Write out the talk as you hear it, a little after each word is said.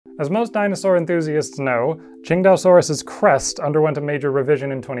As most dinosaur enthusiasts know, Qingdaosaurus's crest underwent a major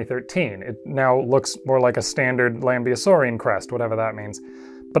revision in 2013. It now looks more like a standard lambeosaurian crest, whatever that means.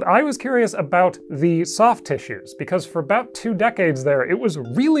 But I was curious about the soft tissues, because for about 2 decades there, it was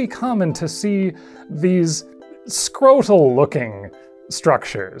really common to see these scrotal-looking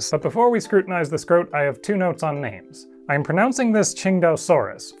structures. But before we scrutinize the scrot, I have 2 notes on names. I'm pronouncing this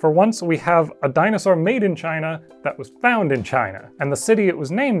Qingdaosaurus. For once, we have a dinosaur made in China that was found in China, and the city it was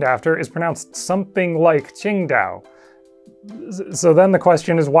named after is pronounced something like Qingdao. So then the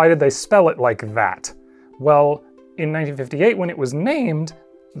question is, why did they spell it like that? Well, in 1958, when it was named,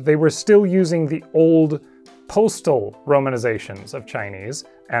 they were still using the old postal romanizations of Chinese,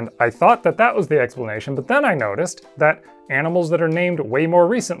 and I thought that that was the explanation, but then I noticed that animals that are named way more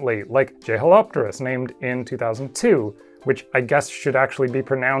recently, like Jeholopterus, named in 2002, which I guess should actually be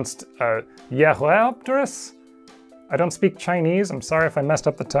pronounced Jeholopterus? I don't speak Chinese, I'm sorry if I messed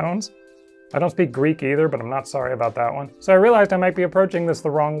up the tones. I don't speak Greek either, but I'm not sorry about that one. So I realized I might be approaching this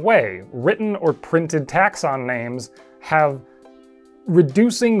the wrong way. Written or printed taxon names have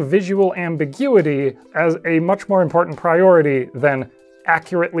reducing visual ambiguity as a much more important priority than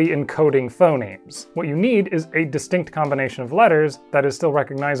accurately encoding phonemes. What you need is a distinct combination of letters that is still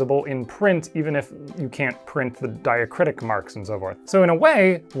recognizable in print, even if you can't print the diacritic marks and so forth. So in a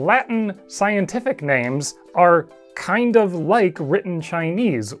way, Latin scientific names are kind of like written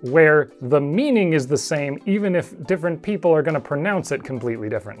Chinese, where the meaning is the same even if different people are going to pronounce it completely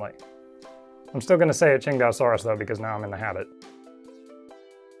differently. I'm still going to say it Qingdaosaurus though, because now I'm in the habit.